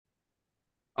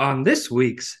On this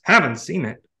week's Haven't Seen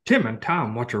It, Tim and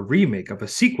Tom watch a remake of a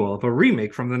sequel of a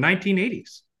remake from the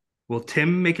 1980s. Will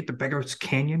Tim make it to Beggar's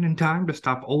Canyon in time to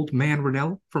stop old man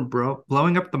Renell from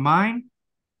blowing up the mine?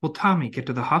 Will Tommy get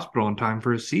to the hospital in time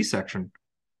for his C-section?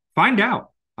 Find out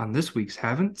on this week's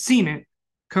Haven't Seen It,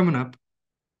 coming up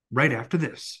right after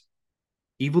this.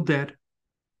 Evil Dead,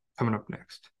 coming up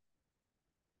next.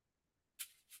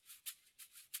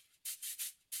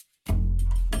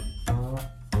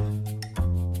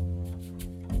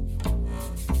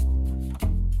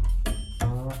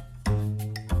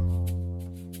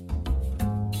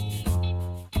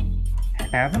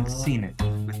 Haven't Seen It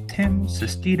with Tim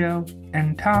Sestito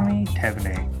and Tommy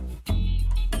Tevene.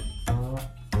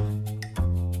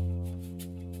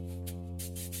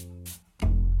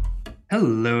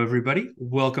 Hello, everybody.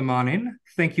 Welcome on in.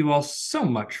 Thank you all so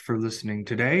much for listening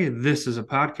today. This is a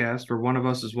podcast where one of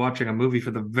us is watching a movie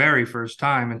for the very first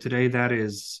time, and today that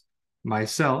is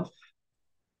myself,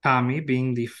 Tommy,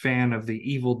 being the fan of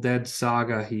the Evil Dead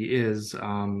saga he is.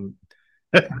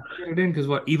 Get it in because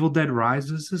what Evil Dead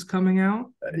Rises is coming out.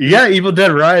 Yeah, Evil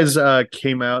Dead Rise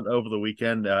came out over the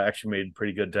weekend. Actually made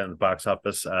pretty good dent in the box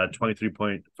office,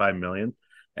 23.5 million.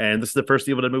 And this is the first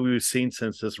Evil Dead movie we've seen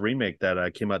since this remake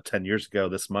that came out 10 years ago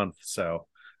this month. So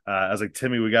I was like,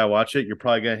 Timmy, we gotta watch it. You're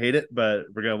probably gonna hate it, but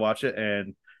we're gonna watch it,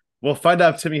 and we'll find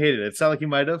out if Timmy hated it. It sounded like he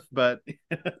might have, but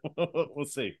we'll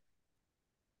see.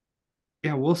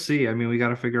 Yeah, we'll see. I mean, we got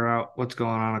to figure out what's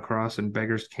going on across in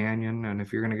Beggar's Canyon, and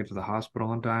if you're going to get to the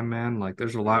hospital in time, man, like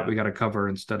there's a lot we got to cover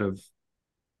instead of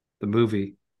the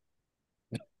movie.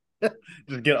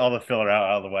 Just get all the filler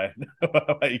out of the way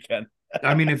you can.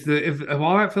 I mean, if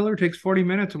all that filler takes 40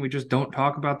 minutes and we just don't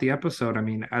talk about the episode, I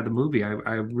mean, the movie, I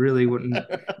really wouldn't.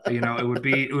 It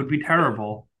would be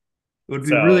terrible. It would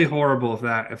be really horrible if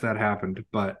that happened.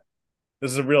 But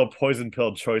this is a real poison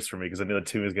pill choice for me because I knew the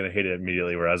team was going to hate it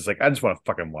immediately. Where I was like, I just want to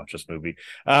fucking watch this movie.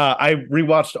 I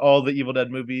rewatched all the Evil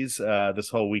Dead movies this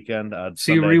whole weekend.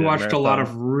 So you rewatched a lot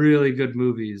of really good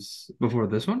movies before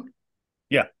this one?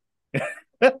 Yeah.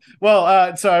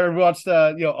 Well, so I watched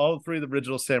all three of the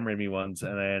original Sam Raimi ones,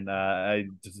 and then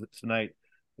tonight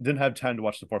I didn't have time to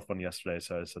watch the fourth one yesterday,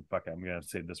 so I said, "Fuck it, I'm gonna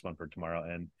save this one for tomorrow."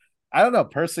 And I don't know,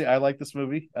 personally, I like this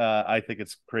movie. I think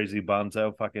it's crazy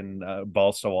bonzo, fucking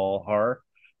balls to wall horror,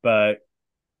 but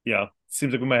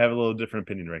seems like we might have a little different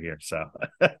opinion right here. So.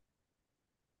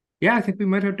 Yeah, I think we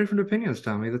might have different opinions,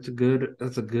 Tommy. That's a good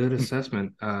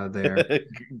assessment there.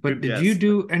 But did you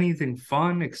do anything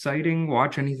fun, exciting,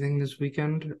 watch anything this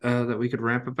weekend that we could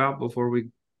ramp about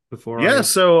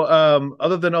So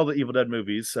other than all the Evil Dead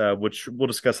movies, which we'll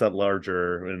discuss that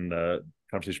larger in the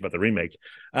conversation about the remake,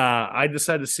 I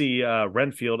decided to see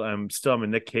Renfield. I'm a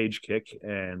Nick Cage kick,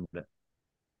 and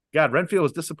God, Renfield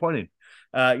was disappointing.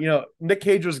 Nick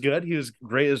Cage was good. He was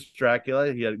great as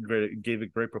Dracula. Gave a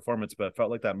great performance, but it felt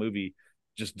like that movie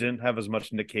just didn't have as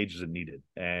much Nick Cage as it needed.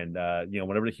 And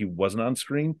whenever he wasn't on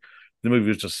screen, the movie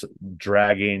was just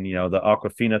dragging. The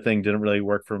Aquafina thing didn't really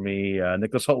work for me.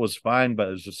 Nicholas Hoult was fine, but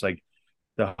it was just like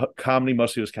the comedy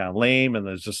mostly was kind of lame, and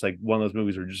there's just like one of those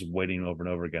movies where you're just waiting over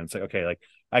and over again. It's like, okay, like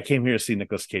I came here to see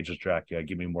Nicolas Cage's Dracula.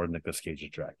 Give me more Nicolas Cage's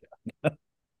Dracula.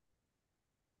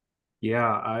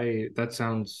 Yeah, that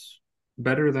sounds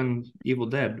better than Evil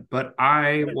Dead. But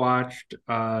I watched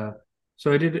I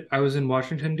was in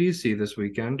Washington, D.C. this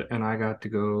weekend, and I got to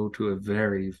go to a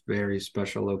very, very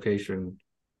special location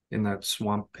in that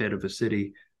swamp pit of a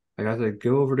city. I got to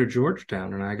go over to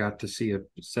Georgetown, and I got to see a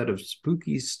set of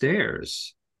spooky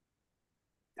stairs.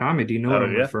 Tommy, do you know what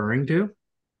I'm referring to?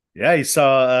 Yeah, you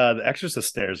saw the Exorcist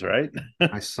stairs, right?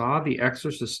 I saw the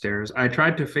Exorcist stairs. I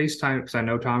tried to FaceTime because I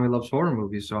know Tommy loves horror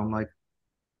movies, so I'm like,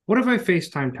 what if I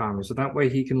FaceTime Tommy so that way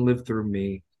he can live through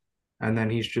me? And then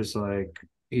he's just like,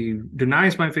 he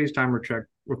denies my FaceTime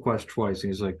request twice.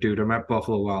 And he's like, dude, I'm at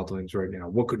Buffalo Wild Wings right now.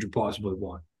 What could you possibly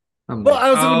want? I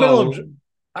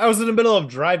was in the middle of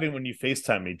driving when you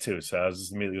FaceTime me too. So I was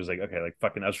just immediately like, okay, like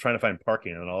fucking, I was trying to find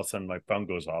parking, and then all of a sudden my phone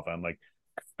goes off. I'm like,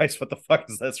 Christ, what the fuck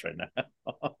is this right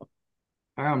now?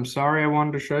 I'm sorry. I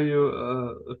wanted to show you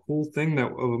a cool thing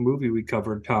of a movie we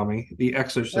covered, Tommy, The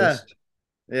Exorcist.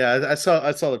 Yeah, I saw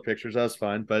the pictures. That was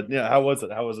fine, but yeah, how was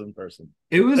it? How was it in person?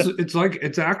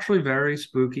 It's actually very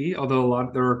spooky. Although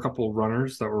there were a couple of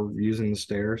runners that were using the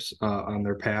stairs on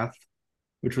their path,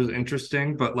 which was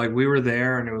interesting. But like we were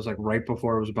there, and it was like right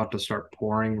before it was about to start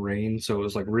pouring rain, so it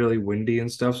was like really windy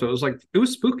and stuff. So it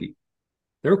was spooky.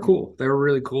 They were cool. They were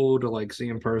really cool to like see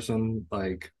in person.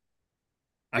 Like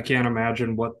I can't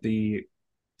imagine what the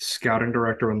scouting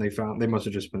director when they must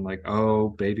have just been like, "Oh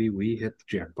baby, we hit the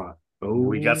jackpot." Oh,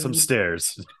 we got some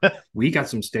stairs. We got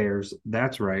some stairs.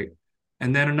 That's right.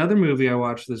 And then another movie I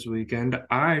watched this weekend,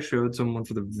 I showed someone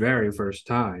for the very first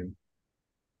time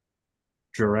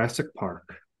Jurassic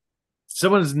Park.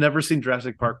 Someone has never seen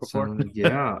Jurassic Park before. So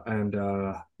yeah, and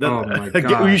oh my you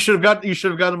god, should have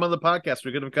got him on the podcast.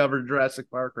 We could have covered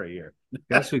Jurassic Park right here.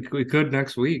 guess we could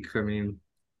next week. I mean,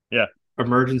 yeah,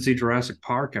 emergency Jurassic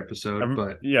Park episode,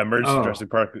 but yeah, emergency Jurassic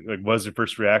Park. Like, what was your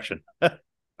first reaction?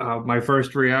 My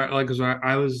first reaction, like, because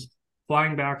I was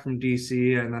flying back from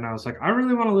DC, and then I was like, I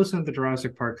really want to listen to the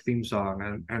Jurassic Park theme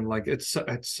song, and like it's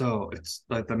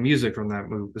like the music from that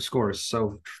movie, the score is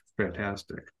so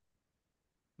fantastic.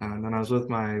 And then I was with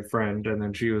my friend, and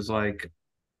then she was like,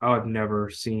 "Oh, I've never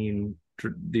seen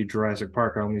the Jurassic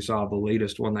Park. I only saw the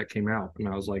latest one that came out." And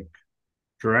I was like,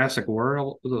 "Jurassic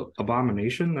World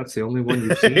Abomination? That's the only one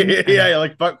you've seen?" Yeah,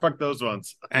 like fuck those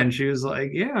ones. And she was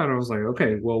like, "Yeah." And I was like,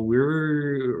 "Okay, well,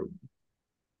 we're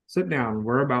sit down.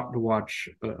 We're about to watch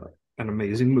an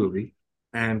amazing movie,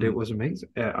 and it was amazing.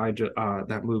 I just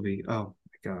that movie. Oh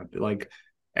my god! Like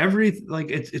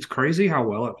it's crazy how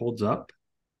well it holds up.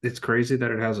 It's crazy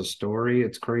that it has a story.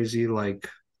 It's crazy like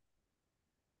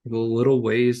the little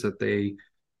ways that they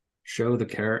show the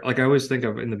character. Like I always think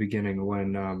of in the beginning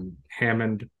when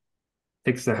Hammond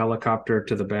takes the helicopter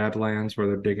to the Badlands where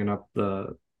they're digging up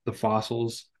the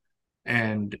fossils,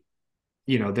 and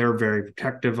they're very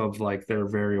protective of, like, they're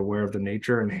very aware of the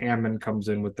nature, and Hammond comes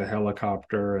in with the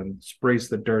helicopter and sprays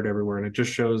the dirt everywhere, and it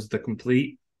just shows the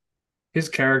complete his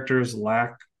character's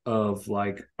lack of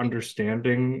like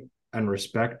understanding and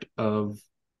respect of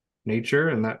nature,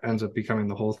 and that ends up becoming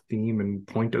the whole theme and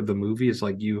point of the movie is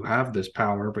like you have this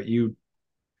power but you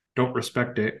don't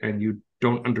respect it and you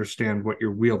don't understand what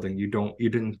you're wielding. You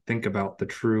didn't think about the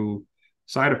true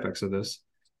side effects of this.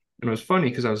 And it was funny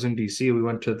because I was in DC. We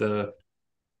went to the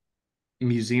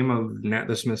Museum of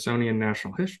the Smithsonian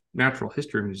Natural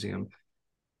History Museum,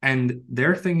 and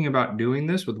they're thinking about doing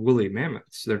this with woolly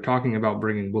mammoths. They're talking about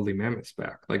bringing woolly mammoths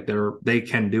back. Like they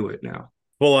can do it now.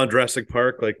 Full on Jurassic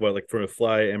Park, like what, like from a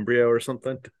fly embryo or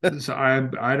something? So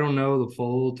I don't know the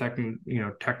full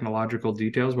technological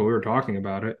details, but we were talking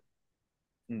about it.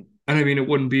 And I mean, it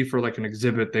wouldn't be for like an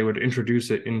exhibit. They would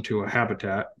introduce it into a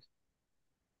habitat.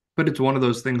 But it's one of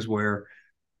those things where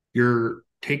you're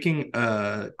taking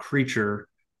a creature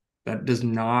that does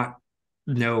not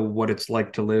know what it's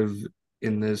like to live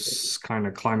in this kind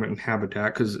of climate and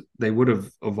habitat, because they would have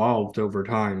evolved over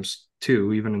times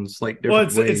too, even in slight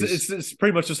different ways. It's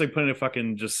pretty much just like putting a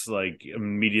fucking just like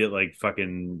immediate like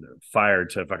fucking fire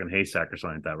to a fucking haystack or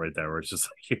something like that right there, where it's just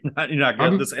like you're not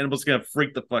gonna this animal's gonna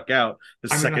freak the fuck out the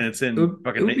second it's in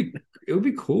it would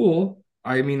be cool.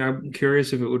 I mean, I'm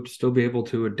curious if it would still be able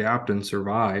to adapt and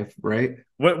survive, right?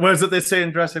 What is it they say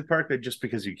in Jurassic Park? That just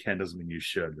because you can doesn't mean you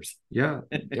should. Yeah,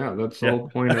 that's the whole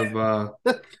point of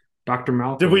Dr.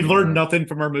 Malcolm. Did we learn nothing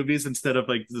from our movies instead of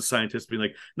like the scientists being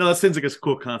like, no, that seems like a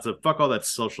cool concept. Fuck all that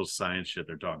social science shit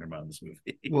they're talking about in this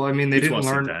movie. Well, I mean, they didn't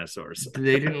learn dinosaurs.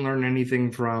 They didn't learn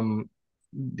anything from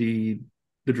the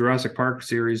Jurassic Park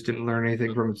series. Didn't learn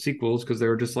anything from its sequels because they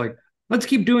were just like, let's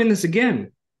keep doing this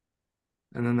again,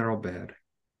 and then they're all bad,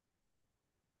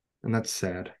 and that's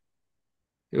sad.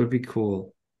 It would be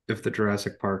cool if the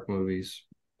Jurassic Park movies,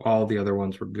 all the other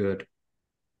ones, were good,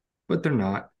 but they're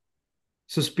not.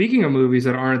 So speaking of movies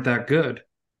that aren't that good,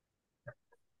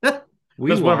 that's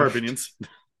one of our opinions.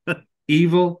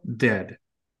 Evil Dead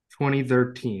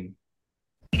 2013.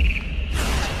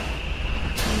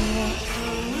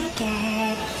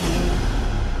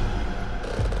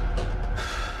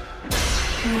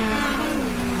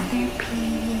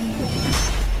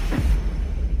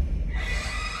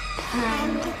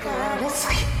 Time to go to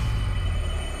sleep.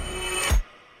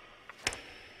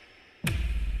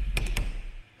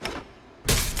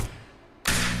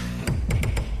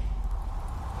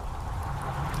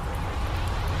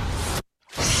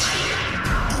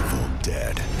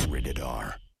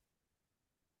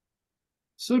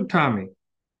 So, Tommy,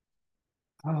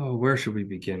 where should we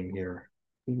begin here?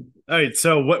 All right,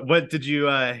 so what did you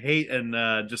hate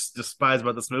and just despise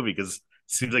about this movie? Because it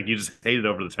seems like you just hated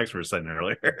over the text we were sending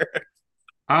earlier.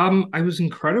 I was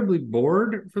incredibly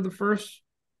bored for the first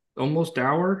almost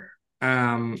hour of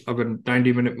a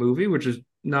 90-minute movie, which is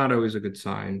not always a good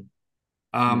sign.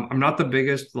 I'm not the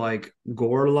biggest like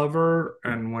gore lover,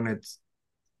 and when it's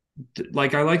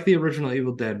like, I like the original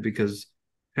Evil Dead because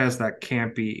it has that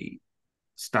campy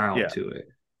style to it.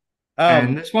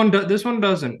 And this one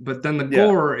doesn't, but then the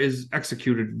gore is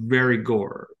executed very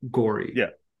gory. Yeah.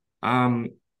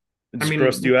 It just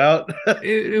grossed you out.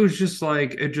 it was just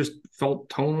like, it just felt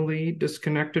tonally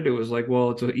disconnected. It was like,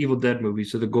 well, it's an Evil Dead movie,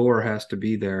 so the gore has to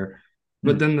be there.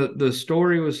 But then the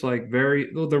story was like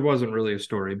very well, there wasn't really a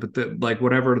story, but like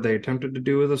whatever they attempted to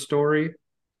do with a story,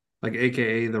 like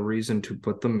AKA the reason to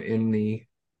put them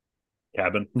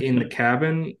Cabin. in the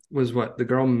cabin was what the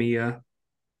girl Mia,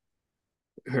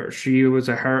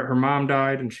 her mom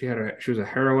died and she was a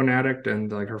heroin addict,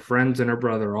 and like her friends and her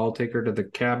brother all take her to the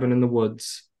cabin in the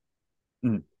woods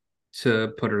Mm.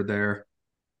 to put her there.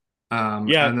 Yeah,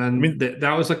 And I then mean,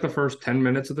 that was like the first 10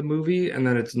 minutes of the movie, and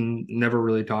then it's never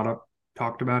really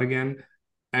talked about again.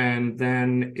 And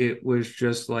then it was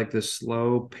just like this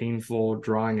slow, painful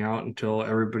drawing out until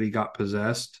everybody got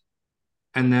possessed.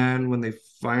 And then when they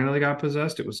finally got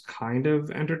possessed, it was kind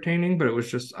of entertaining, but it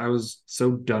was just I was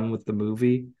so done with the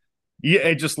movie. yeah,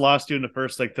 it just lost you in the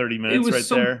first like 30 It minutes was right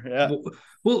so there. Yeah.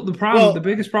 well, the Well,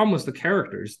 biggest problem was the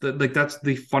characters. Like that's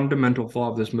the fundamental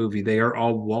flaw of this movie. They are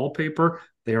all wallpaper.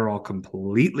 They are all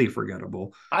completely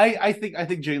forgettable. I think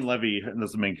Jane Levy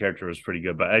as the main character was pretty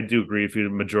good, but I do agree with you. The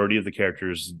majority of the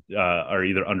characters are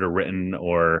either underwritten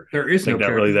or There is like no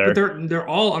not really characters, but there. they're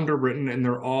all underwritten and they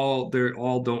all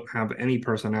don't have any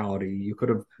personality. You could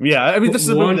have Yeah, I mean put this is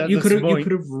a movie one. that's the You point.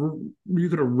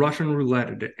 could have Russian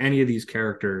roulette any of these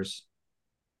characters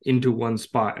into one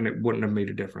spot, and it wouldn't have made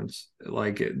a difference.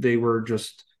 Like they were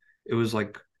just. It was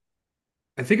like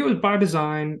I think it was by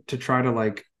design to try to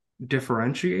like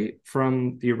differentiate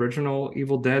from the original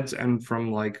Evil Deads and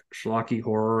from like schlocky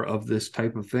horror of this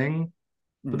type of thing.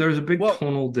 But Mhm. there was a big Well,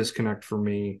 tonal disconnect for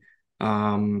me.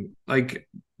 Like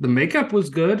the makeup was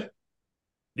good.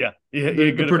 yeah, yeah,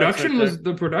 good effects right there.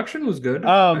 The production was good.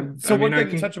 I So mean one I thing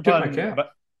to can touch tip my upon, cap.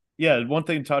 but yeah, one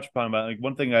thing to touch upon about like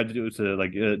one thing I had to do to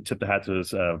like tip the hat to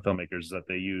this filmmakers is that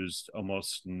they used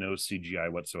almost no CGI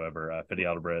whatsoever. Fede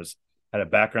Alvarez had a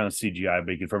background in CGI,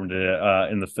 but he confirmed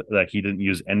it in the like he didn't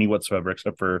use any whatsoever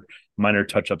except for minor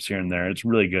touch ups here and there. It's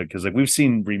really good because like we've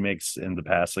seen remakes in the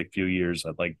past like few years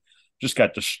that like just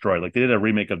got destroyed. Like they did a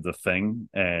remake of The Thing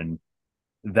and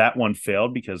that one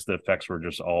failed because the effects were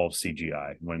just all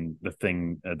CGI. When The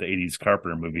Thing, the '80s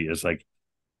Carpenter movie, is like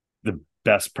the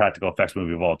best practical effects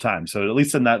movie of all time. So at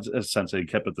least in that sense, they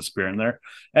kept with the spirit in there.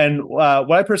 And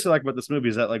what I personally like about this movie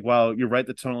is that, like, while you're right,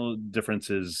 the tonal difference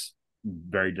is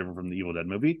very different from the Evil Dead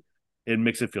movie. It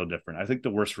makes it feel different. I think the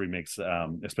worst remakes,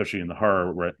 especially in the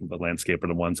horror landscape, are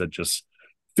the ones that just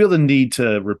feel the need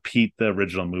to repeat the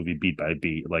original movie beat by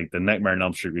beat. Like the Nightmare on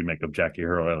Elm Street remake of Jackie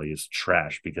Earle Haley is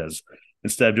trash because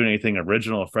instead of doing anything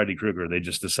original of Freddy Krueger, they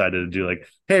just decided to do like,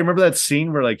 hey, remember that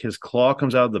scene where like his claw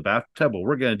comes out of the bathtub? Well,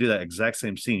 we're going to do that exact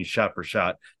same scene shot for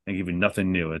shot and give you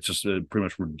nothing new. It's just pretty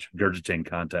much regurgitating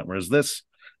content. Whereas this,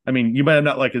 I mean, you might have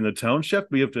not liking the tone shift,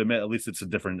 but you have to admit at least it's a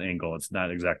different angle. It's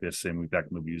not exactly the same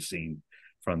exact movie you've seen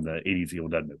from the '80s Evil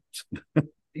Dead movies.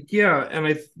 Yeah,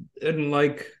 and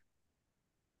like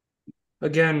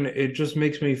again, it just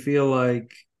makes me feel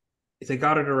like they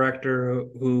got a director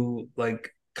who like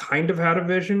kind of had a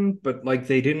vision, but like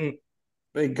they didn't.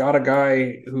 They got a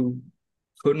guy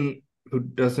couldn't who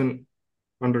doesn't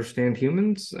understand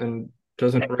humans and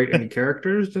doesn't write any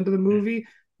characters into the movie.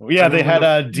 Yeah, And they then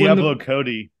had Diablo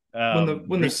Cody.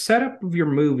 when the setup of your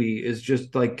movie is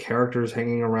just like characters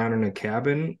hanging around in a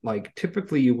cabin, like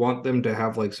typically you want them to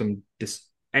have like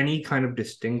any kind of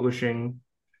distinguishing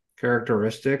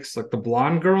characteristics. Like the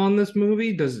blonde girl in this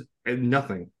movie does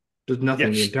nothing the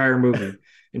Yes, entire movie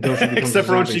until she becomes a except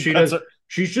for when zombie. she cuts it.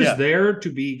 She's just Yeah, there to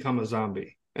become a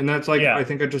zombie, and that's like yeah. I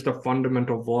think just a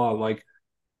fundamental flaw. Like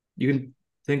you can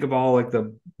think of all like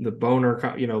the boner,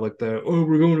 like the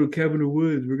we're going to a cabin in the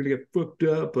woods, we're gonna get fucked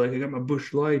up. Like I got my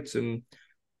bush lights, and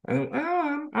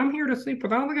I'm here to sleep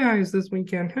with all the guys this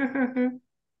weekend.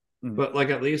 Mhm. But like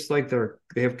at least like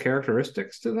they have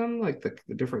characteristics to them, like the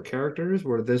different characters.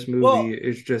 Where this movie Well,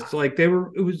 is just like I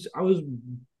was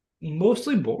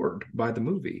mostly bored by the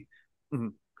movie.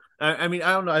 mhm. I mean,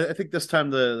 I don't know. I think this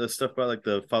time the stuff about like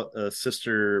the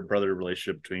sister brother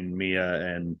relationship between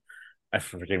Mia and I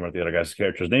forget what the other guy's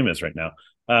character's name is right now.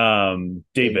 David.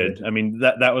 David. I mean,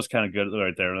 that was kind of good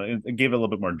right there. It gave it a little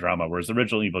bit more drama. Whereas the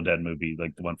original Evil Dead movie,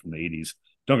 like the one from the '80s,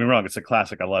 don't get me wrong, it's a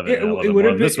classic. I love Yeah, it, and I love it it would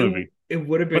more have than been this movie. it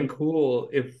would have been But cool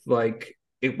if like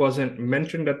it wasn't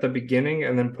mentioned at the beginning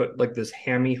and then put like this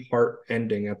hammy heart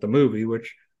ending at the movie,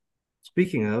 which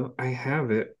speaking of, I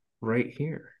have it right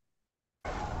here.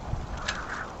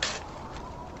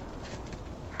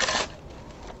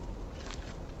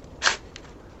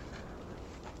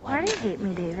 Why do you hate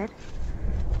me, David?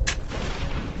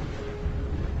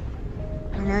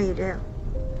 I know you do.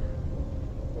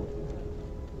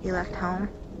 You left home.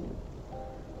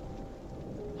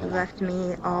 You left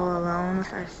me all alone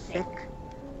with our sick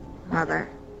mother.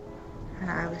 And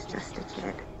I was just a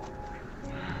kid.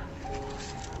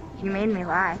 You made me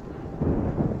lie.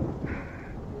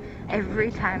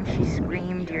 Every time she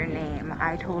screamed your name,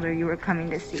 I told her you were coming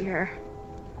to see her.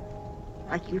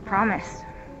 Like you promised.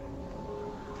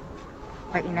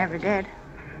 But you never did.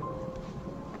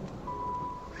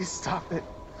 Please stop it.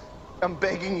 I'm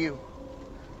begging you.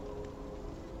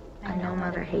 I know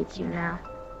Mother hates you now.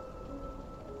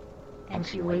 And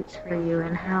she waits for you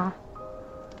in hell.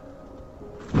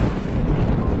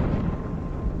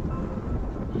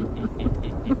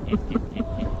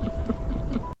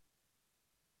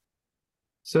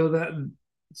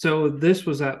 So this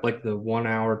was at like the 1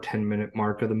 hour, 10 minute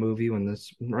mark of the movie when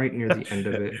this right near the end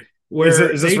of it. Where is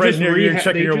this they right just near you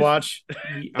checking your watch?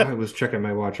 I was checking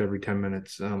my watch every 10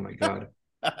 minutes. Oh my God.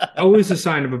 Always a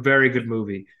sign of a very good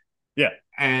movie. Yeah.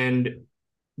 And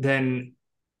then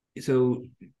so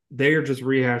they are just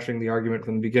rehashing the argument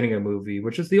from the beginning of the movie,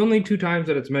 which is the only 2 times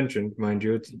that it's mentioned, mind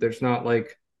you. There's not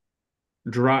like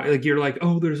like you're like,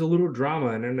 oh, there's a little drama,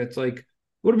 and then it's like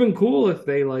would have been cool if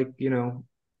they like,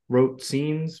 wrote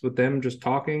scenes with them just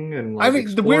talking and like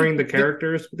exploring the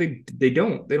characters. But they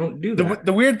don't do that.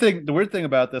 The weird thing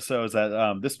about this though is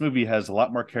that this movie has a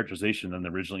lot more characterization than the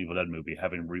original Evil Dead movie,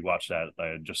 having rewatched that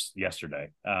just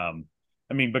yesterday.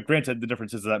 But granted, the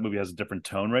difference is that movie has a different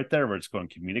tone right there where it's going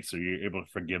comedic, so you're able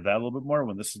to forgive that a little bit more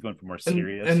when this is going for more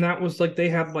serious. And that was like they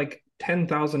had like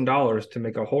 $10,000 to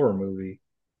make a horror movie.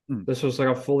 This was like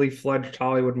a fully fledged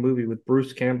Hollywood movie with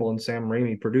Bruce Campbell and Sam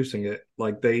Raimi producing it.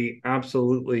 Like they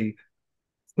absolutely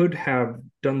could have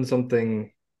done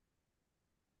something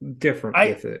different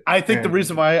with it. I think the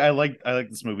reason why I like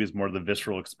this movie is more the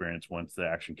visceral experience once the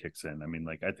action kicks in. I mean,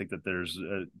 like I think that there's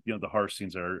the horror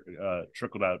scenes are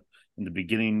trickled out in the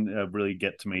beginning really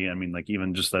get to me. I mean, like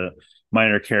even just the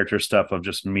minor character stuff of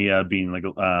just Mia being like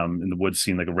in the woods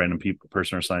scene like a random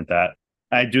person or something like that.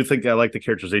 I do think I like the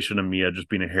characterization of Mia just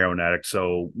being a heroin addict.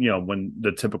 So, when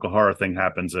the typical horror thing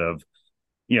happens of,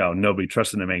 nobody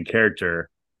trusting the main character,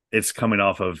 it's coming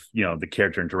off of, the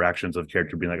character interactions of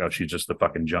character being like, oh, she's just the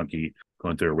fucking junkie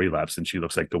going through a relapse. And she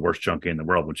looks like the worst junkie in the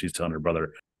world when she's telling her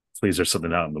brother, please, there's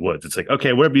something out in the woods. It's like,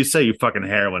 okay, whatever you say, you fucking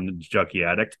heroin junkie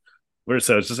addict.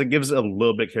 So it's just, it gives a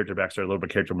little bit character backstory, a little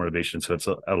bit character motivation. So it's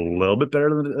a little bit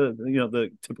better than, the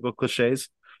typical cliches.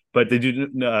 But they do,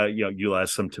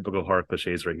 utilize some typical horror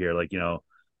cliches right here. Like,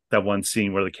 that one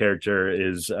scene where the character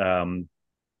is in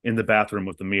the bathroom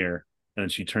with the mirror, and then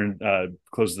she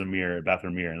closes the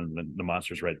bathroom mirror, and the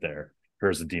monster's right there. Her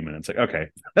as a demon. It's like, okay,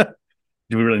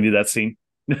 do we really need that scene?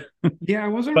 Yeah, I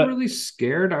wasn't really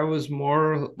scared. I was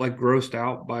more like grossed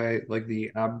out by like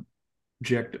the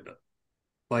abject,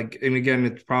 like, and again,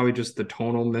 it's probably just the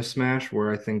tonal mismatch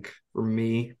where I think for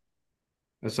me,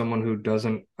 as someone who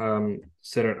doesn't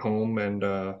sit at home and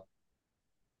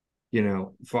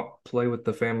play with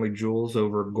the family jewels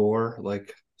over gore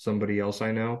like somebody else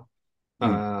I know,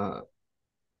 I'm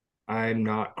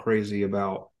not crazy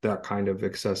about that kind of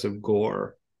excessive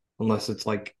gore unless it's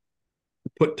like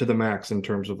put to the max in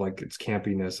terms of like its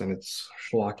campiness and its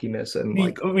schlockiness and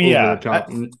like over the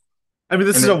top.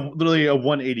 This is literally a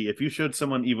 180. If you showed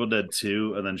someone Evil Dead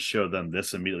 2 and then showed them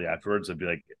this immediately afterwards, it'd be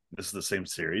like, this is the same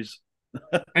series.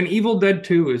 And Evil Dead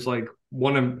 2 is like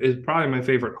is probably my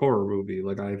favorite horror movie.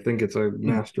 Like I think it's a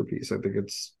masterpiece. I think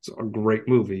it's a great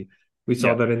movie. We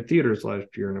saw that in theaters last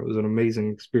year and it was an amazing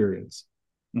experience.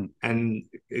 And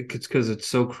it's because it's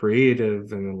so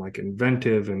creative and like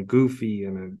inventive and goofy,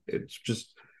 and it's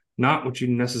just not what you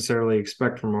necessarily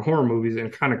expect from a horror movie, and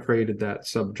kind of created that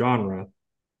subgenre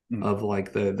of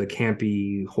like the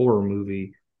campy horror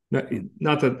movie.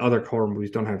 Not that other horror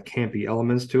movies don't have campy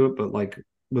elements to it, but like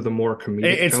with a more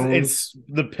comedic tone. It's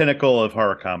the pinnacle of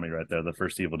horror comedy right there, the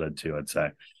first Evil Dead 2, I'd say.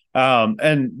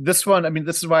 And this one,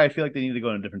 this is why I feel like they need to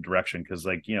go in a different direction, because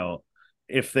like,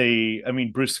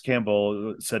 Bruce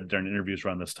Campbell said during interviews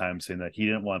around this time saying that he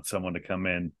didn't want someone to come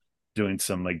in doing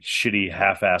some like shitty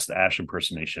half-assed Ash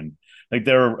impersonation. Like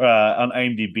there on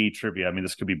IMDb trivia,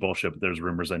 this could be bullshit, but there's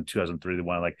rumors in 2003 they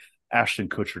wanted like Ashton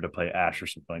Kutcher to play Ash or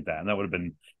something like that, and that would have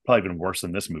probably been worse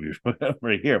than this movie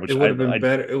right here. Which it would have been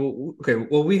better. Okay,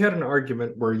 well, we had an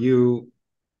argument where you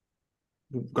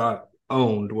got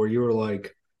owned, where you were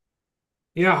like,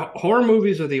 yeah, horror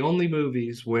movies are the only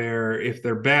movies where if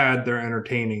they're bad, they're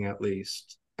entertaining at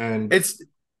least. And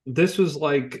this was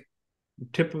like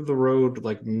tip of the road,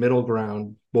 like middle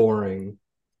ground, boring.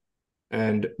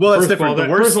 And first of all,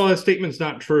 that statement's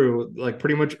not true. Like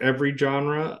pretty much every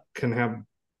genre can have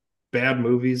bad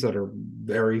movies that are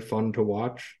very fun to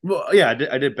watch. Well, yeah,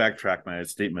 I did backtrack my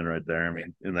statement right there.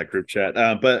 In that group chat.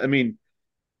 But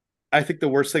I think the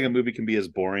worst thing a movie can be is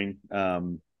boring.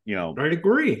 I'd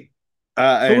agree.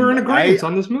 So we're in agreement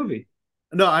on this movie.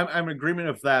 No, I'm in agreement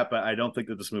with that, but I don't think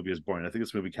that this movie is boring. I think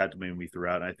this movie captivated me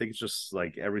throughout. And I think it's just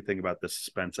like everything about the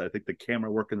suspense. I think the camera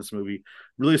work in this movie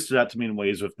really stood out to me in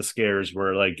ways with the scares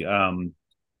where like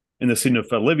in the scene of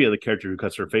Olivia, the character who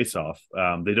cuts her face off,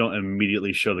 they don't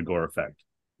immediately show the gore effect.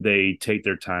 They take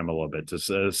their time a little bit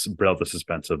to build up the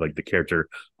suspense of like the character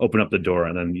open up the door,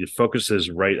 and then it focuses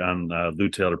right on Lou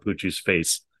Taylor Pucci's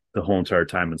face the whole entire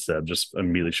time instead of just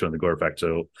immediately showing the gore effect.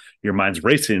 So your mind's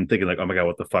racing and thinking like, oh my God,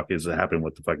 what the fuck is happening?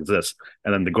 What the fuck is this?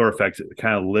 And then the gore effect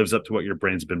kind of lives up to what your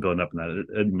brain's been building up in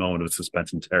that moment of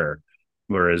suspense and terror.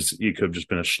 Whereas you could have just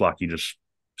been a schlock, you just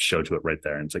show to it right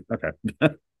there. And it's like,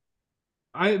 okay.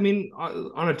 I mean,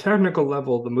 on a technical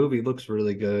level, the movie looks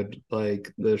really good.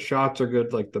 Like the shots are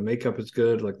good, like the makeup is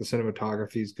good, like the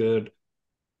cinematography is good.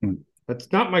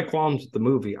 That's not my qualms with the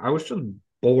movie. I was just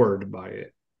bored by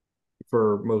it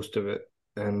for most of it.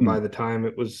 And by the time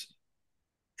it was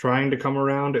trying to come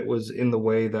around, it was in the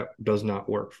way that does not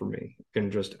work for me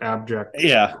in just abject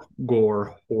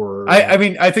gore horror. I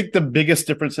mean, I think the biggest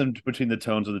difference between the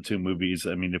tones of the two movies,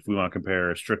 I mean, if we want to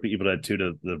compare strictly Evil Dead 2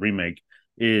 to the remake,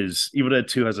 is Evil Dead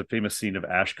 2 has a famous scene of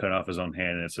Ash cutting off his own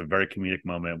hand, and it's a very comedic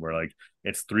moment where like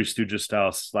it's Three Stooges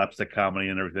style slapstick comedy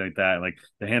and everything like that. And, like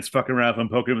the hand's fucking around with him,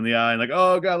 poking him in the eye, and like,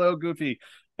 oh God, little goofy.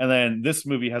 And then this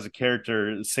movie has a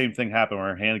character, same thing happened where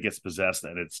her hand gets possessed,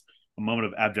 and it's a moment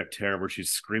of abject terror where she's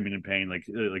screaming in pain, like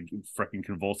freaking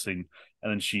convulsing,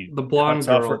 and then the blonde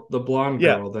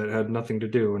girl that had nothing to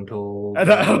do until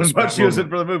that was what she was in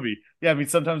for the movie. Yeah, I mean,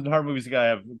 sometimes in horror movies you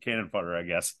gotta have cannon fodder, I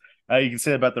guess. You can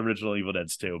say that about the original Evil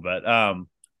Deads too, but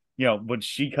you know, when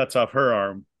she cuts off her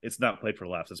arm, it's not played for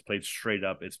laughs. It's played straight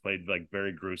up. It's played like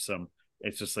very gruesome.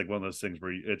 It's just like one of those things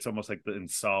where it's almost like in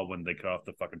Saw when they cut off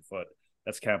the fucking foot.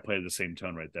 That's kind of played the same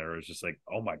tone right there. It's just like,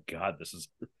 oh my God, this is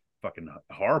fucking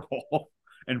horrible.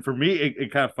 And for me,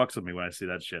 it kind of fucks with me when I see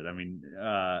that shit. I mean,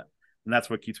 and that's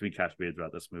what keeps me captivated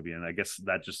throughout this movie. And I guess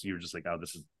that just, you're just like, oh,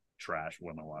 this is trash.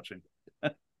 What am I watching?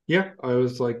 Yeah, I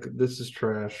was like, this is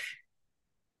trash.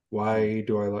 Why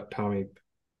do I let Tommy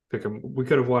pick him? We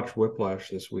could have watched Whiplash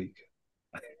this week.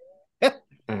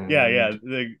 Yeah.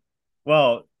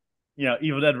 Well, you know,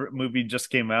 Evil Dead movie just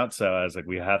came out, so I was like,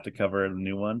 we have to cover a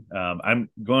new one. I'm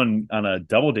going on a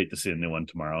double date to see a new one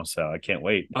tomorrow, so I can't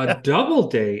wait. A double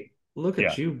date? Look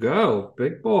at you go,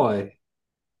 big boy.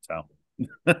 So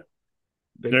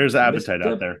there's appetite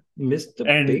out there, Mr.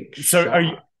 And Big so,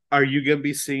 Shot. are you gonna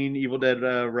be seeing Evil Dead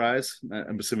Rise?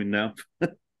 I'm assuming no.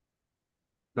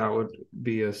 That would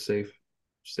be a safe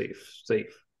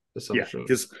assumption.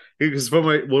 Yeah, because from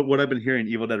what I've been hearing,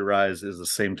 Evil Dead Rise is the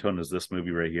same tone as this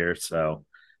movie right here. So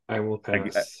I will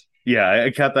pass.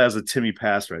 I count that as a Timmy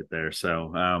pass right there.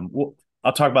 So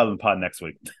I'll talk about it in the pod next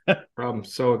week. I'm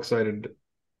so excited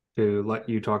to let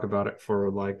you talk about it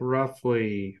for like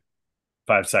roughly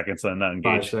 5 seconds and not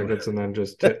engage. 5 seconds, and then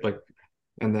just hit like,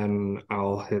 and then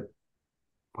I'll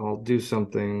do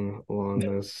something along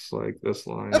this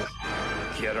line.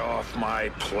 Get off my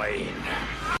plane.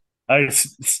 I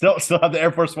still have the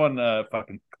Air Force One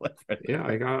fucking clip. Right there. Yeah,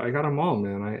 I got them all,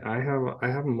 man. I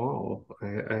have them all.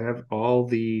 I have all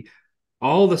the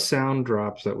sound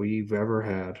drops that we've ever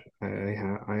had.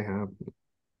 I have.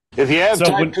 If you have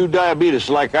type 2 diabetes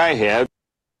like I had.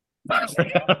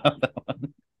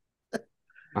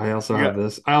 I also have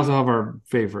this. I also have our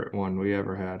favorite one we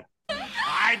ever had.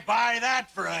 I'd buy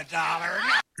that for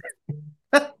 $1.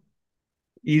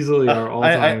 Easily our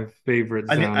all-time favorite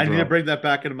sound I need to bring that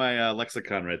back into my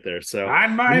lexicon right there. So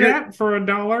I'd buy that for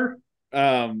 $1.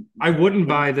 I wouldn't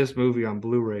buy this movie on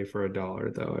Blu-ray for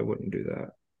 $1, though. I wouldn't do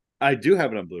that. I do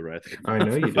have it on Blu-ray. I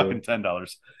know you do.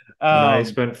 $10. I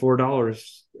spent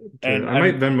 $4. And I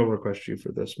might Venmo request you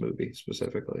for this movie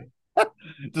specifically.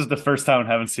 This is the first time I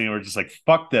haven't seen it. We're just like,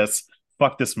 fuck this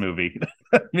movie.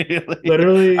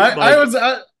 Literally, I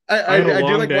had a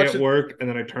long like day at work, and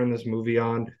then I turned this movie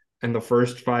on, and the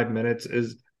first 5 minutes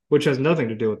which has nothing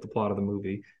to do with the plot of the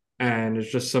movie, and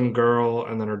it's just some girl,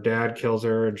 and then her dad kills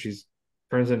her, and she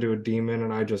turns into a demon,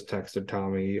 and I just texted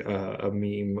Tommy a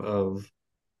meme of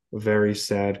a very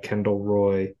sad Kendall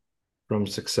Roy from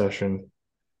Succession,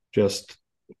 just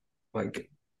like,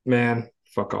 man,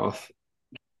 fuck off.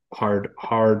 Hard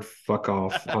fuck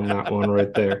off on that one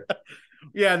right there.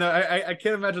 Yeah, no, I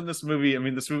can't imagine this movie. I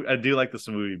mean, this movie, I do like this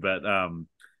movie, but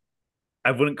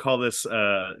I wouldn't call this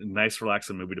a nice,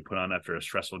 relaxing movie to put on after a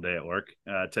stressful day at work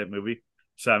type movie.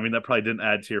 So, I mean, that probably didn't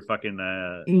add to your fucking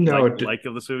like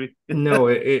of this movie. No,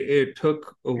 it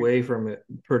took away from it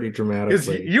pretty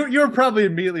dramatically. You were probably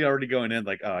immediately already going in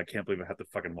like, oh, I can't believe I have to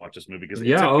fucking watch this movie because I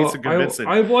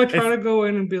try to go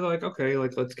in and be like, okay,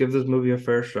 like let's give this movie a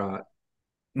fair shot.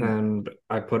 And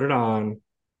I put it on,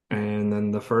 And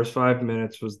then the first 5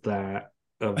 minutes was that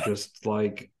of just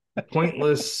like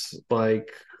pointless,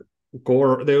 like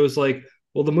gore. There was like,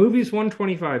 well, the movie's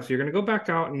 125, so you're gonna go back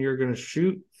out and you're gonna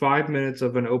shoot 5 minutes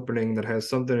of an opening that has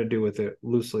something to do with it,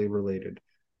 loosely related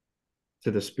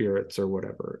to the spirits or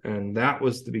whatever. And that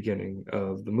was the beginning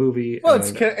of the movie. Well, and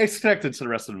it's connected to the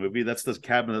rest of the movie. That's the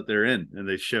cabin that they're in, and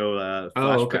they show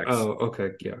flashbacks.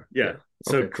 Okay, yeah.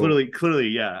 So okay, cool. clearly,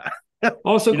 yeah.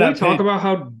 Also, can we talk about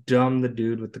how dumb the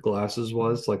dude with the glasses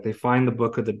was? Like, they find the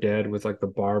Book of the Dead with like the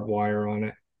barbed wire on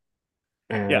it,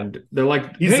 and they're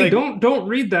like, "Hey, like, don't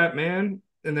read that, man."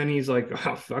 And then he's like,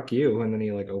 "Oh, fuck you," and then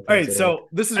he like opens all right, it so up.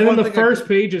 This is and then the first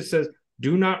page it says,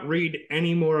 "Do not read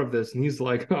any more of this," and he's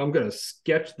like, "I'm gonna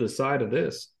sketch the side of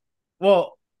this."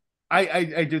 Well,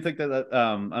 I do think that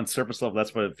on surface level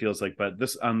that's what it feels like, but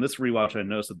on this rewatch I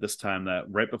noticed at this time that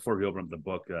right before he opened up the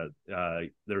book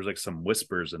there was like some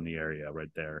whispers in the area right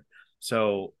there.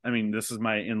 So I mean, this is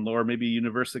my in-lore maybe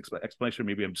universe explanation,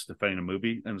 maybe I'm just defining a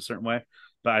movie in a certain way,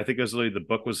 but I think it was really the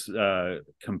book was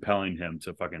compelling him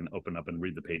to fucking open up and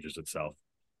read the pages itself.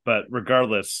 But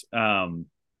regardless,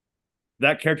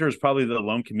 that character is probably the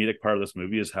lone comedic part of this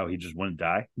movie, is how he just wouldn't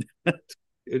die.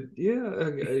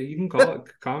 You can call it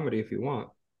comedy if you want.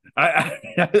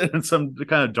 In some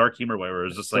kind of dark humor way, where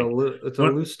it's just it's a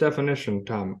loose definition,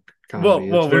 Tom. Comedy.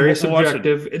 Well, it's very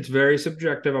subjective. It's very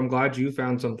subjective. I'm glad you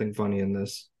found something funny in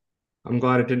this. I'm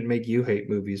glad it didn't make you hate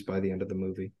movies by the end of the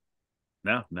movie.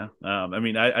 No. I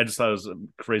mean, I just thought it was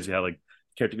crazy how like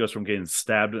character goes from getting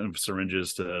stabbed in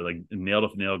syringes to like nailed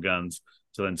with nail guns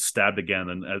to then stabbed again,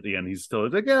 and at the end he's still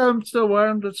like, yeah, I'm still where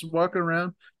I'm just walking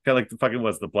around, kind of like the fucking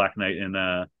was the Black Knight in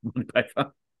Monty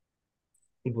Python.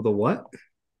 The what?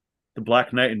 The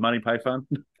Black Knight in Monty Python.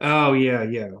 Oh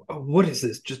yeah. Oh, what is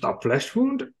this? Just a flesh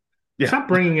wound? Yeah. Stop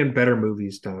bringing in better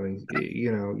movies, Tommy.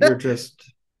 You know, you're just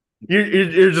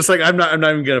you're just like, I'm not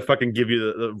even gonna fucking give you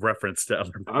the reference to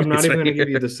other movies. I'm not even gonna give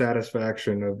you the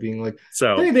satisfaction of being like,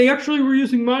 so hey, they actually were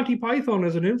using Monty Python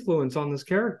as an influence on this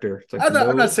character. It's like,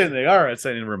 I'm not saying they are. I'm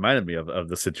saying it reminded me of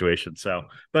the situation. So,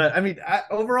 but I mean,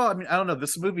 overall, I mean, I don't know.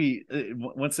 This movie,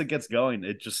 once it gets going,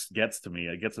 it just gets to me.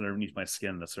 It gets underneath my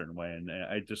skin in a certain way, and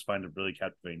I just find it really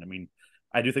captivating. I mean,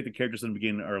 I do think the characters in the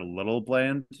beginning are a little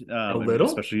bland, a little,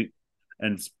 especially,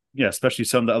 and yeah, especially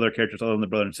some of the other characters other than the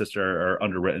brother and sister are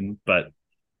underwritten. But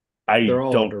I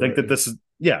don't think that this is.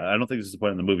 Yeah, I don't think this is the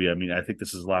point of the movie. I mean, I think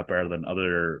this is a lot better than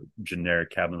other generic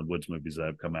Cabin in the Woods movies that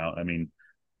have come out. I mean,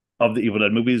 of the Evil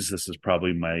Dead movies, this is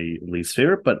probably my least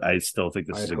favorite, but I still think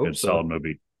this is a good, solid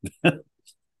movie.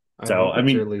 So I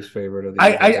mean, your least favorite of the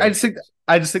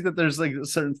I just think that there's like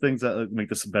certain things that make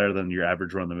this better than your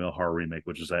average run-of-the-mill horror remake,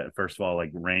 which is that first of all,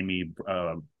 like Raimi,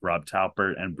 Rob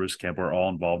Taupert, and Bruce Campbell are all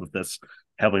involved with this,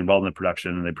 heavily involved in the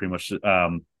production, and they pretty much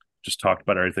just talked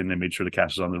about everything. They made sure the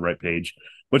cast was on the right page.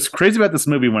 What's crazy about this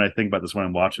movie when I think about this when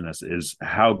I'm watching this is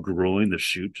how grueling the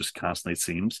shoot just constantly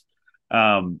seems.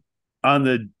 On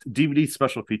the DVD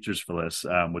special features for this,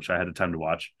 which I had the time to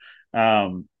watch,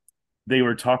 they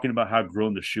were talking about how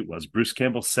grueling the shoot was. Bruce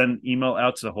Campbell sent an email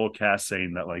out to the whole cast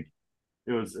saying that like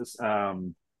it was this,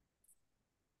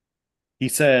 he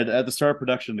said at the start of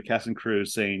production, the cast and crew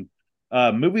saying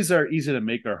movies are easy to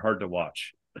make or hard to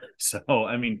watch. So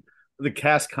I mean, the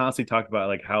cast constantly talked about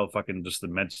like how fucking just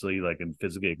mentally like and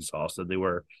physically exhausted they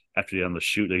were after the end of the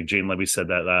shoot. Like Jane Levy said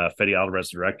that Fede Alvarez,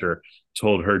 the director,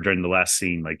 told her during the last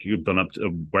scene, like you've done up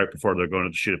to, right before they're going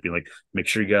to shoot it, being like, make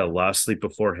sure you get a lot of sleep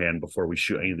beforehand before we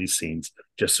shoot any of these scenes,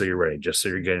 just so you're ready, just so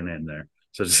you're getting in there.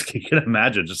 So just you can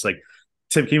imagine, just like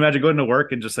Tim, can you imagine going to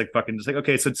work and just like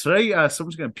okay, so today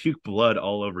someone's gonna puke blood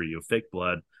all over you, fake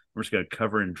blood. We're just gonna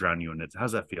cover and drown you in it.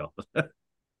 How's that feel?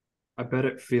 I bet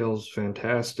it feels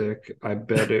fantastic. I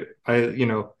bet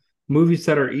movies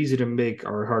that are easy to make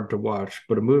are hard to watch,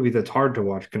 but a movie that's hard to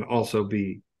watch can also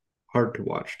be hard to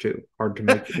watch too. Hard to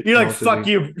make. You're like, fuck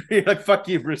you. You're like, fuck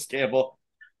you, Bruce Campbell.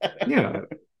 Yeah.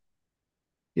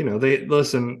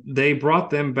 They brought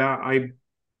them back. I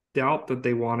doubt that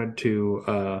they wanted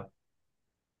to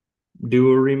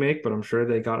do a remake, but I'm sure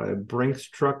they got a Brinks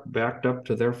truck backed up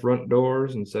to their front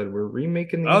doors and said, we're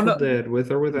remaking the Evil Dead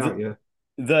with or without you.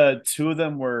 The two of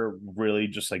them were really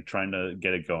just like trying to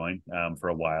get it going for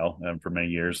a while and for many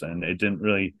years, and it didn't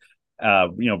really.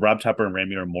 Rob Tupper and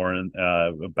Raimi are more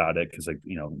about it because, like,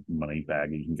 money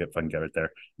bag, you can get it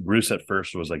there. Bruce at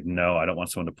first was like, no, I don't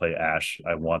want someone to play Ash.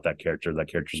 I want that character.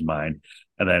 That character's mine.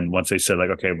 And then once they said,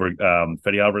 like, okay, we're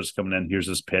Fede Alvarez is coming in. Here's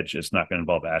this pitch. It's not going to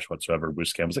involve Ash whatsoever.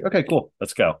 Bruce Campbell's like, okay, cool,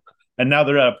 let's go. And now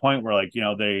they're at a point where, like,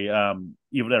 they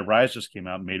Evil Dead Rise just came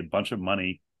out and made a bunch of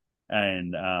money.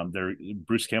 And they're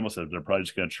Bruce Campbell said they're probably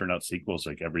just going to churn out sequels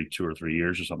like every 2 or 3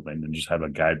 years or something, and just have a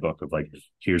guidebook of like,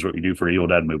 here's what we do for Evil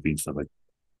Dead movie and stuff like.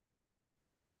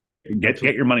 Get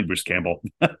your money, Bruce Campbell.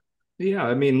 Yeah,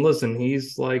 I mean, listen,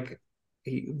 he's like,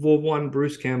 one,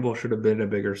 Bruce Campbell should have been a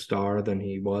bigger star than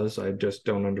he was. I just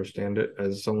don't understand it.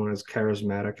 As someone as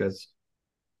charismatic as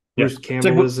Bruce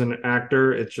Campbell is an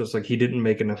actor, it's just like he didn't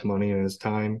make enough money in his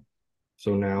time.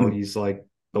 So now he's like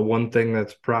the one thing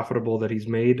that's profitable that he's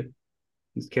made,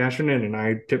 he's cashing in, and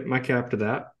I tip my cap to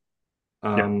that.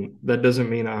 That doesn't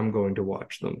mean I'm going to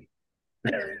watch them.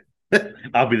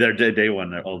 I'll be there day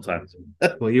one all the time.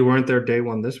 Well, you weren't there day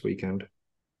one this weekend.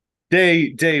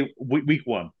 Week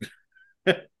one.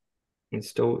 And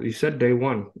still, you said day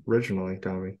one originally,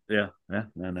 Tommy. No. I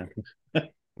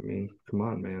mean, come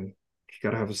on, man. You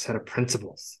gotta have a set of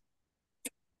principles.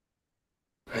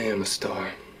 I am a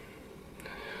star.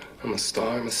 I'm a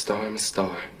star, I'm a star, I'm a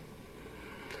star.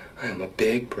 I am a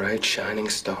big, bright, shining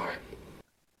star.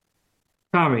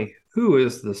 Tommy, who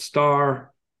is the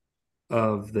star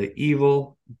of the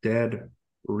Evil Dead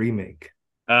remake?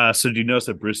 So do you notice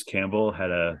that Bruce Campbell had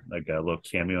a little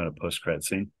cameo in a post-credit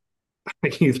scene?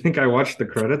 You think I watched the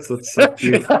credits? That's so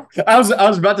cute. I was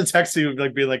about to text you,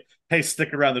 like, be like, "Hey,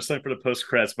 stick around. There's something for the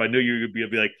post-credits," but I knew you would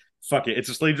be like, "Fuck it." It's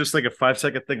just like a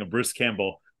 5-second thing of Bruce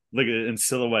Campbell, like in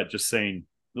silhouette, just saying,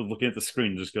 looking at the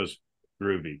screen, just goes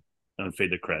groovy and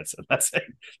fade to credits, and that's it.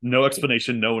 No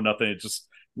explanation, no nothing. It's just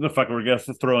the fuck. We're gonna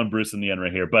throw in Bruce in the end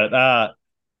right here, but I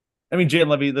mean, Jane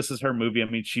Levy, this is her movie. I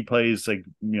mean, she plays like,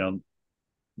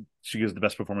 she gives the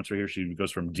best performance right here. She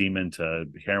goes from demon to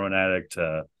heroin addict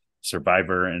to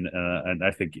survivor, and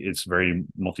I think it's very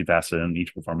multifaceted in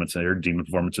each performance. And her demon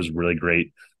performance is really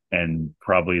great, and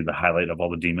probably the highlight of all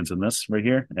the demons in this right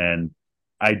here. And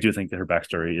I do think that her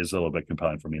backstory is a little bit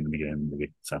compelling for me in the beginning of the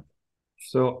movie.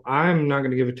 So I'm not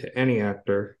going to give it to any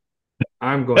actor.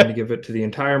 I'm going to give it to the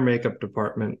entire makeup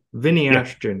department. Vinny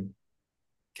Ashton,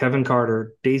 Kevin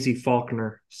Carter, Daisy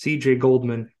Faulkner, C.J.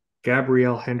 Goldman,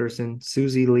 Gabrielle Henderson,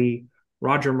 Susie Lee,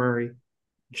 Roger Murray,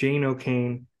 Jane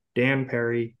O'Kane, Dan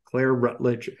Perry, Claire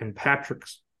Rutledge, and Patrick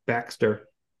Baxter.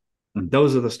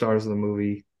 Those are the stars of the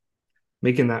movie,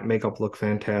 making that makeup look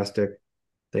fantastic.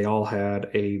 They all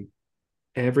had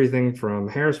everything from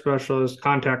hair specialist,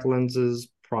 contact lenses,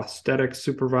 prosthetic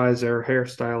supervisor,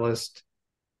 hairstylist.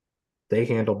 They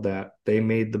handled that. They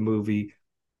made the movie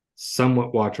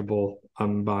somewhat watchable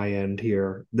on my end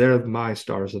here. They're my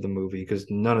stars of the movie because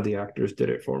none of the actors did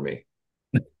it for me.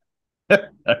 All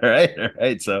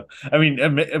right. So, I mean,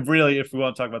 really, if we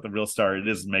want to talk about the real star, it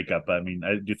is makeup. I mean,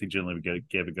 I do think Jane Levy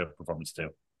gave a good performance too.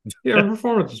 Yeah, her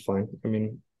performance is fine. I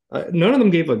mean, none of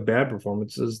them gave like bad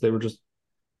performances. They were just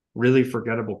really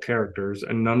forgettable characters,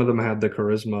 and none of them had the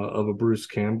charisma of a Bruce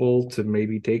Campbell to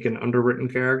maybe take an underwritten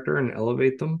character and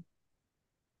elevate them.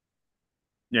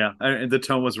 Yeah, and the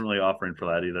tone wasn't really offering for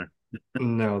that either.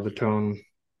 No, the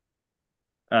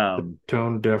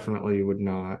tone definitely would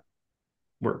not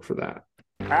work for that.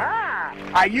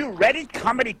 Are you ready,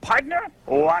 comedy partner?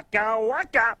 Waka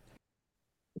waka.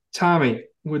 Tommy,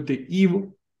 would the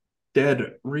Evil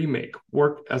Dead remake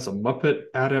work as a Muppet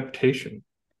adaptation?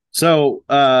 So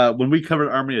when we covered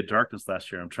Army of Darkness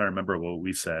last year, I'm trying to remember what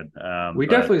we said. We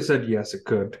definitely said yes, it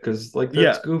could, because like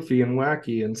that's goofy and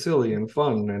wacky and silly and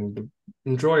fun and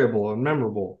enjoyable and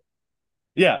memorable.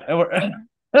 Yeah, and we're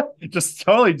just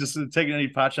totally just taking any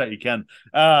pot shot you can.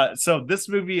 So this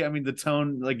movie, I mean, the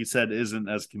tone, like you said, isn't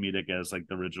as comedic as like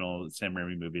the original Sam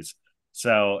Raimi movies.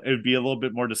 So it would be a little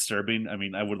bit more disturbing. I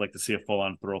mean, I would like to see a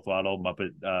full-on Throw Throttle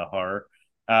Muppet horror.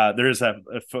 There is a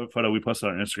photo we posted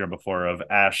on Instagram before of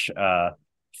Ash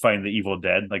fighting the Evil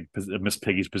Dead, like Miss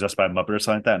Piggy's possessed by a Muppet or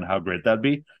something like that, and how great that'd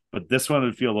be. But this one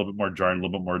would feel a little bit more jarring, a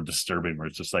little bit more disturbing, where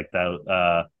it's just like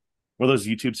that. Were those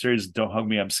YouTube series "Don't Hug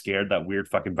Me, I'm Scared"? That weird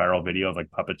fucking viral video of like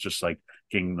puppets just like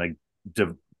getting like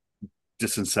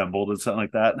disassembled and something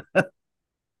like that.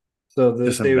 So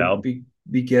they would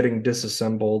be getting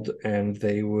disassembled, and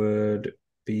they would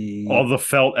be all the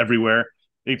felt everywhere.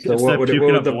 So what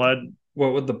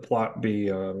would the plot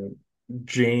be?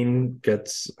 Jane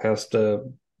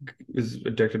is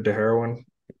addicted to heroin.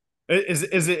 Is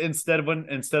it instead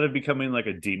of becoming like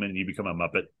a demon, you become a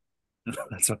Muppet?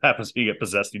 That's what happens when you get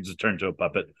possessed. You just turn into a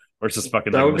puppet, or it's just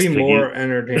fucking. That would be more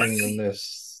entertaining than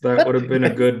this. That would have been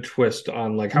a good twist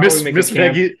on like how do we make Miss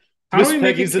Peggy. Miss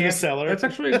Peggy's in the cellar. That's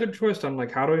actually a good twist on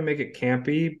like how do we make it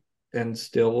campy and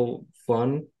still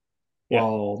fun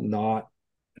while not.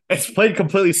 It's played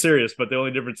completely serious, but the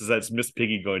only difference is that it's Miss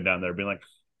Piggy going down there being like,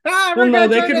 well, no,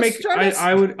 they could make.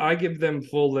 I give them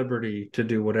full liberty to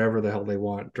do whatever the hell they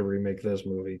want to remake this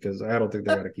movie because I don't think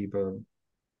they got to keep a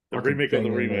remake of the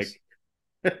remake.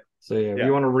 So yeah, if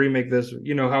you want to remake this,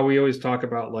 you know how we always talk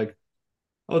about like,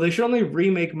 oh, they should only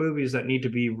remake movies that need to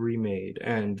be remade.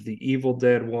 And the Evil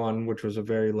Dead one, which was a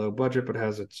very low budget but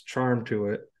has its charm to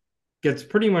it, gets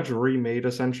pretty much remade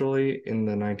essentially in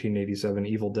the 1987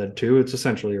 Evil Dead 2. It's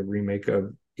essentially a remake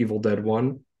of Evil Dead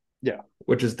 1. Yeah.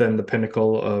 Which is then the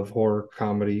pinnacle of horror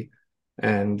comedy.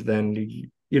 And then,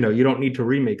 you know, you don't need to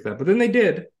remake that. But then they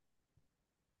did.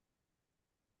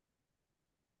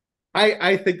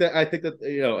 I think that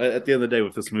you know, at the end of the day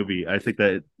with this movie, I think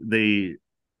that they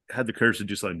had the courage to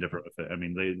do something different with it. I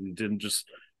mean, they didn't just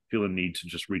feel a need to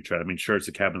just retread. I mean, sure, it's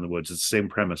a Cabin in the Woods, it's the same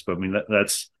premise, but I mean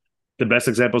that's the best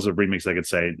examples of remakes I could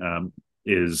say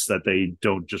is that they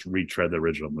don't just retread the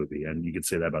original movie, and you could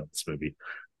say that about this movie.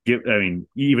 I mean,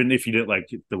 even if you didn't like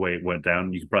the way it went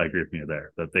down, you could probably agree with me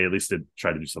there that they at least did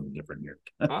try to do something different here.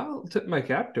 I'll tip my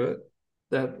cap to it.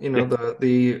 That, you know,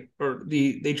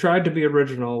 they tried to be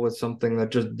original with something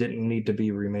that just didn't need to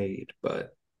be remade,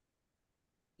 but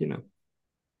you know,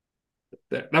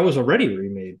 that was already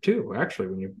remade too, actually,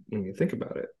 when you think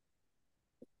about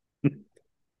it.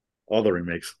 All the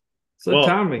remakes. So well,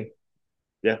 Tommy.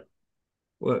 Yeah.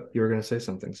 What, you were gonna say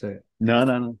something? Say it. No.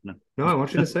 No, I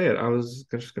want you to say it. I was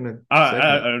just gonna. I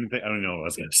don't know what I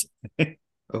was gonna say.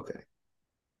 Okay.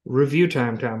 Review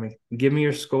time, Tommy. Give me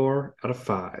your score out of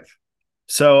 5.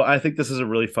 So I think this is a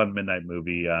really fun midnight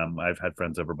movie. I've had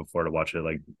friends over before to watch it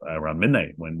like around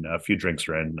midnight when a few drinks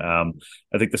are in.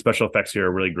 I think the special effects here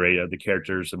are really great. The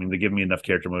characters, I mean, they give me enough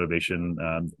character motivation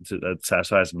that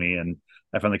satisfies me, and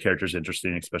I find the characters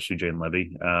interesting, especially Jane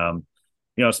Levy.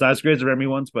 You know, it's not as great as the Remy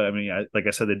ones, but I mean, like I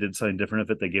said, they did something different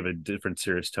with it. They gave a different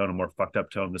serious tone, a more fucked up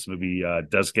tone. This movie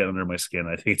does get under my skin.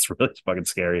 I think it's really fucking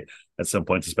scary at some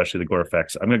points, especially the gore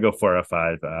effects. I'm going to go 4 out of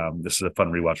 5. This is a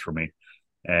fun rewatch for me.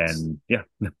 And yeah.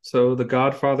 So The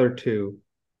Godfather 2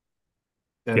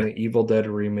 and the Evil Dead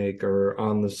remake are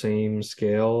on the same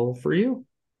scale for you?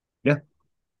 Yeah.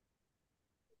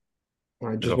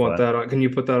 I just want that on. Can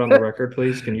you put that on the record,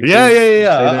 please? Can you?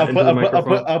 Yeah.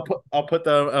 I'll put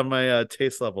that on my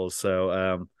taste levels.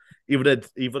 So, Evil Dead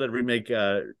remake,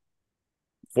 4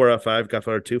 out of 5.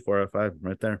 Godfather 2, 4 out of 5,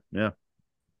 right there. Yeah.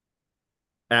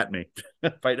 At me,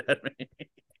 fight at me.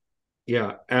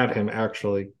 Yeah, at him.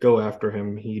 Actually, go after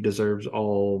him. He deserves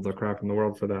all the crap in the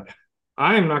world for that.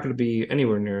 I am not going to be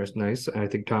anywhere near as nice. I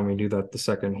think Tommy knew that the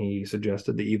second he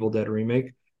suggested the Evil Dead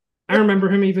remake. I remember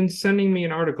him even sending me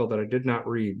an article that I did not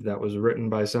read that was written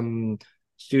by some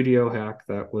studio hack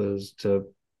that was to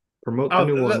promote the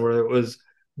new one, where it was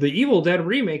the Evil Dead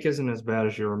remake isn't as bad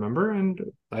as you remember. And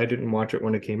I didn't watch it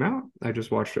when it came out. I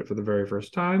just watched it for the very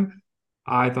first time.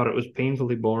 I thought it was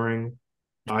painfully boring.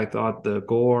 I thought the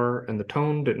gore and the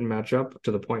tone didn't match up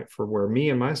to the point for where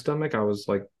me and my stomach, I was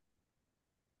like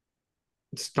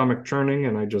stomach churning,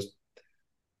 and I just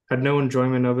had no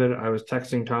enjoyment of it. I was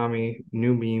texting Tommy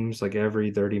new memes like every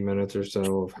 30 minutes or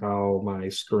so of how my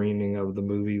screening of the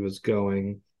movie was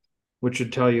going, which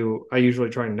should tell you I usually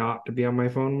try not to be on my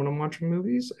phone when I'm watching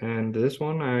movies. And this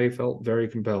one, I felt very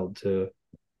compelled to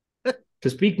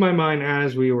speak my mind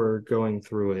as we were going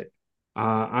through it.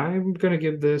 I'm going to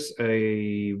give this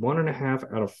a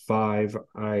 1.5 out of 5.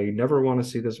 I never want to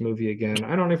see this movie again.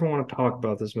 I don't even want to talk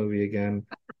about this movie again.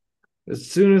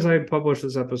 As soon as I publish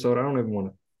this episode, I don't even want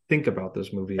to think about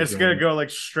this movie it's again. Gonna go like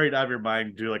straight out of your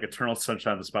mind, do like Eternal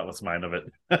Sunshine of the Spotless Mind of it.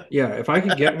 Yeah, if I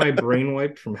could get my brain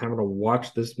wiped from having to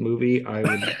watch this movie, I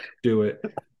would do it.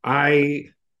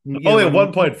 Only at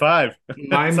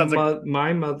 1.5.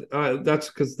 My mother that's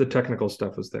because the technical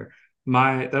stuff was there. The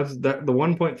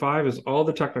 1.5 is all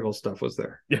the technical stuff was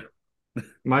there. Yeah.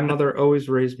 My mother always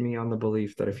raised me on the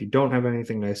belief that if you don't have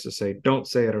anything nice to say, don't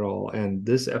say it at all. And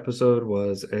this episode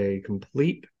was a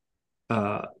complete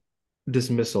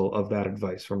dismissal of that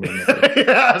advice from my mother.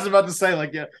 Yeah, I was about to say,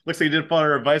 like, yeah, looks like you did follow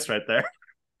her advice right there.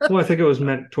 Well, I think it was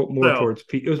meant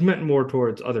more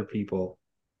towards other people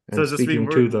and speaking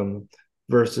to them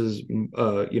versus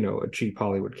a cheap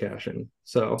Hollywood cash in.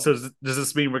 So does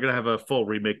this mean we're gonna have a full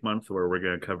remake month where we're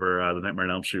gonna cover the Nightmare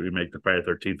on Elm Street remake, the Friday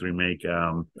the 13th remake,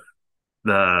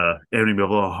 the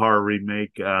Amityville Horror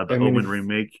remake, Omen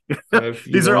remake?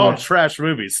 These are all trash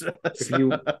movies.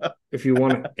 If you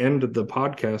want to end the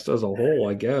podcast as a whole,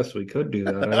 I guess we could do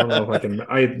that. I don't know if I can.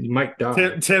 I might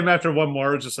die. Tim, after one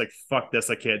more, was just like, fuck this,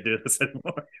 I can't do this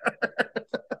anymore.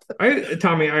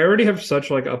 Tommy, I already have such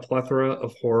like a plethora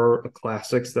of horror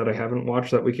classics that I haven't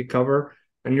watched that we could cover.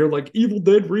 And you're like, Evil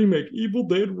Dead remake.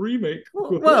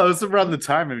 Well, it's around the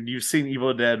time. I mean, you've seen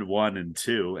Evil Dead 1 and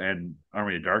 2 and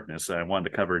Army of Darkness. I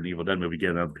wanted to cover an Evil Dead movie, get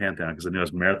it out of the Pantheon, because I knew I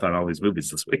was marathon all these movies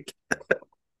this week.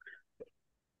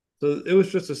 So it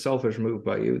was just a selfish move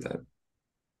by you then.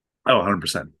 Oh,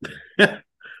 100%.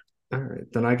 All right,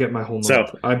 then I get my whole So-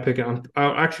 month. I'm picking.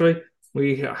 Actually,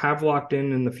 we have locked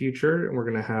in the future, and we're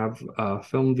gonna have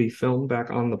Film v Film back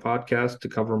on the podcast to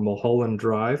cover Mulholland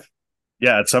Drive.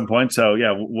 Yeah, at some point. So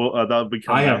yeah, we'll that'll be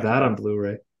coming I have out. that on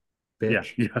Blu-ray. Bitch. Yeah,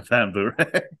 you have that on Blu-ray.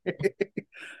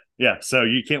 Yeah, so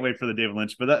you can't wait for the David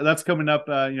Lynch, but that's coming up.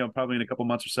 Probably in a couple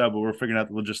months or so. But we're figuring out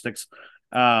the logistics.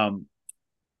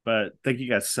 But thank you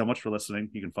guys so much for listening.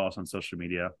 You can follow us on social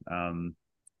media.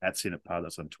 At Seen It Pod.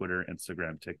 That's on Twitter,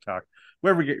 Instagram, TikTok,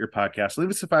 wherever you get your podcast. Leave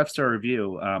us a 5-star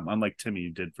review, unlike Timmy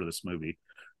did for this movie.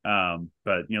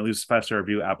 But leave us a 5-star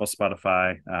review, Apple,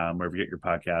 Spotify, wherever you get your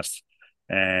podcasts.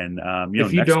 And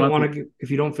if you don't want to, if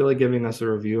you don't feel like giving us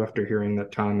a review after hearing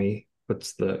that Tommy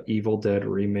puts the Evil Dead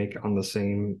remake on the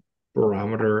same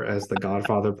barometer as The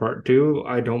Godfather Part 2,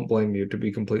 I don't blame you, to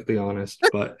be completely honest.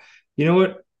 But you know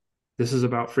what? This is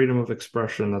about freedom of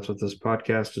expression. That's what this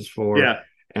podcast is for. Yeah.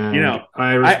 And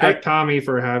I respect Tommy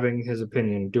for having his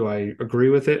opinion. Do I agree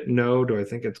with it? No. Do I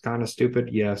think it's kind of stupid?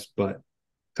 Yes. But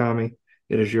Tommy,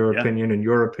 it is your opinion and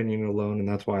your opinion alone, and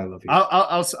that's why I love you.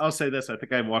 I'll say this. I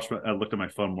think I looked at my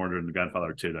phone more during The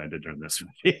Godfather 2 than I did during this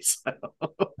movie. So.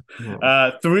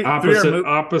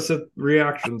 Opposite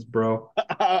reactions, bro.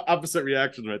 Opposite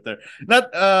reactions right there.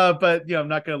 But I'm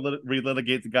not going to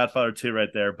relitigate The Godfather 2 right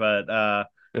there. But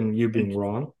and you being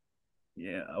wrong.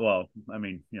 Yeah. Well, I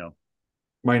mean,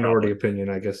 minority opinion,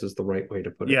 I guess, is the right way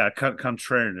to put it. Yeah,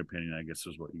 contrarian opinion, I guess,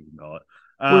 is what you can call it.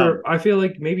 Where I feel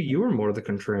like maybe you were more the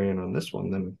contrarian on this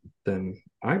one than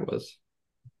I was.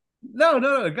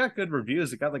 No, it got good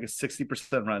reviews. It got like a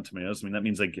 60% Rotten Tomatoes. I mean, that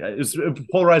means like it's a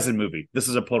polarizing movie. This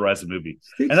is a polarizing movie,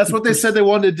 and that's what they said they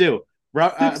wanted to do.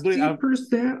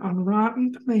 60% on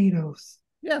Rotten Tomatoes.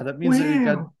 Yeah, that means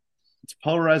it's a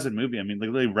polarizing movie. I mean,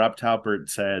 literally, Rob Taubert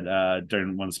said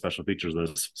during one of the special features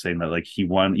list, saying that like he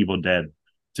won Evil Dead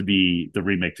to be the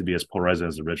remake to be as polarizing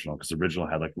as the original, because the original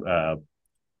had like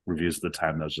reviews at the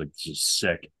time that was like just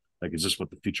sick. Like, it's just what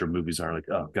the future movies are. Like,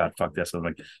 oh god, fuck this. And I'm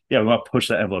like, yeah, we want to push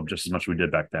that envelope just as much as we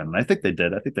did back then. And I think they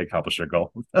did. I think they accomplished their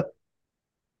goal.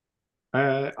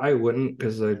 I wouldn't,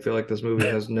 because I feel like this movie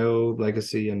has no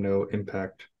legacy and no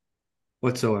impact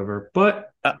whatsoever. But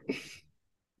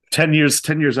 10 years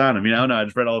on. I mean, I don't know. I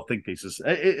just read all the think pieces.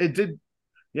 It did,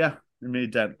 yeah, it made a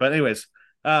dent. But anyways,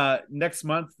 next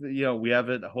month, we have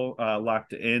it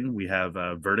locked in. We have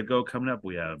Vertigo coming up.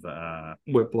 We have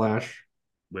Whiplash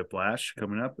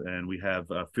coming up, and we have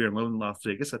Fear and Loathing in Las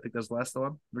Vegas. I think that's the last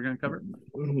one we're going to cover.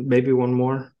 Maybe one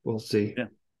more. We'll see. Yeah,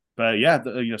 but yeah,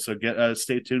 so get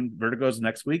stay tuned. Vertigo's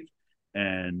next week,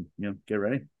 and get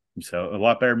ready. So a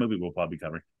lot better movie we'll probably be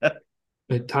covering.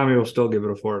 Tommy will still give it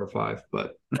a 4 out of 5,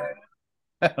 but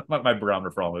my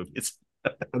barometer for all movies.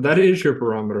 That is your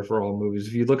barometer for all movies.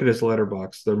 If you look at his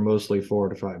letterbox, they're mostly 4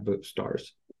 to 5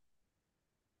 stars.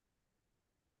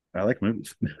 I like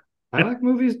movies. I like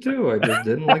movies too. I just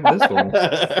didn't like this one.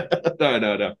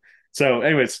 No. So,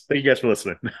 anyways, thank you guys for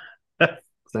listening.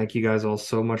 Thank you guys all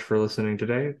so much for listening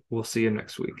today. We'll see you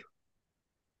next week.